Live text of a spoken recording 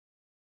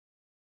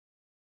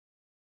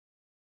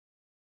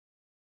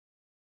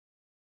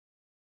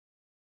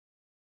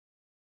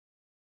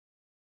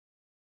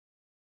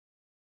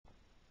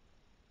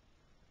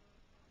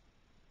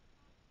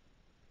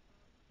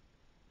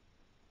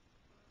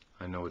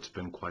I know it's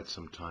been quite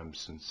some time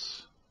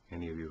since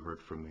any of you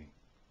heard from me,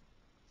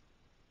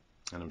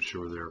 and I'm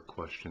sure there are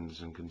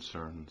questions and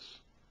concerns,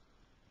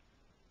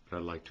 but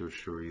I'd like to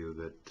assure you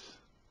that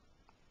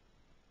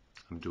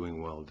I'm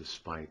doing well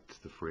despite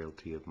the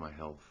frailty of my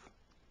health.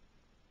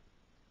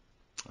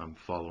 I'm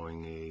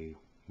following a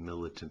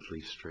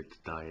militantly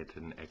strict diet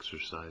and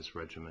exercise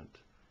regimen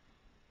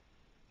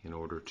in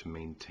order to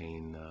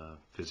maintain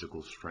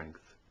physical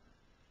strength.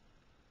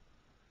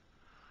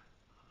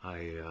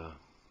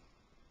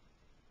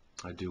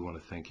 I do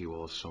want to thank you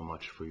all so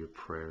much for your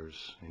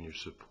prayers and your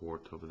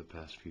support over the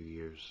past few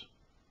years.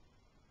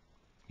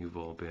 You've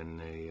all been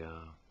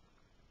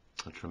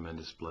a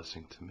tremendous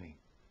blessing to me.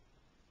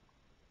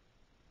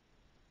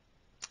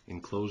 In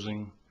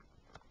closing,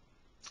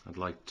 I'd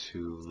like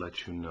to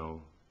let you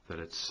know that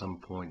at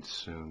some point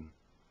soon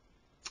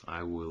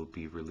I will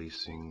be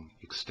releasing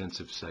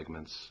extensive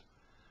segments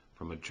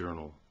from a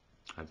journal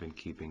I've been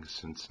keeping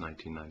since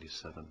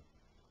 1997.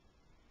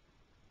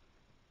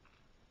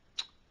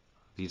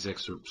 These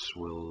excerpts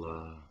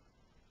will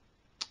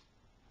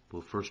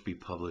first be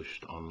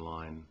published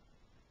online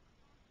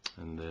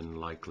and then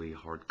likely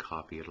hard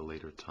copy at a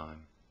later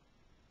time.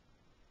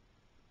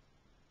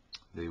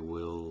 They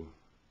will,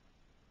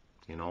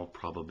 in all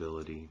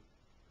probability,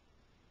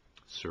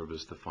 serve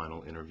as the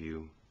final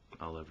interview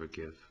I'll ever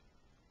give.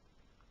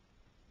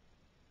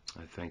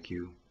 I thank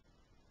you,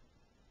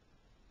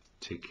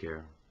 take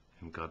care,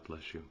 and God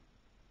bless you.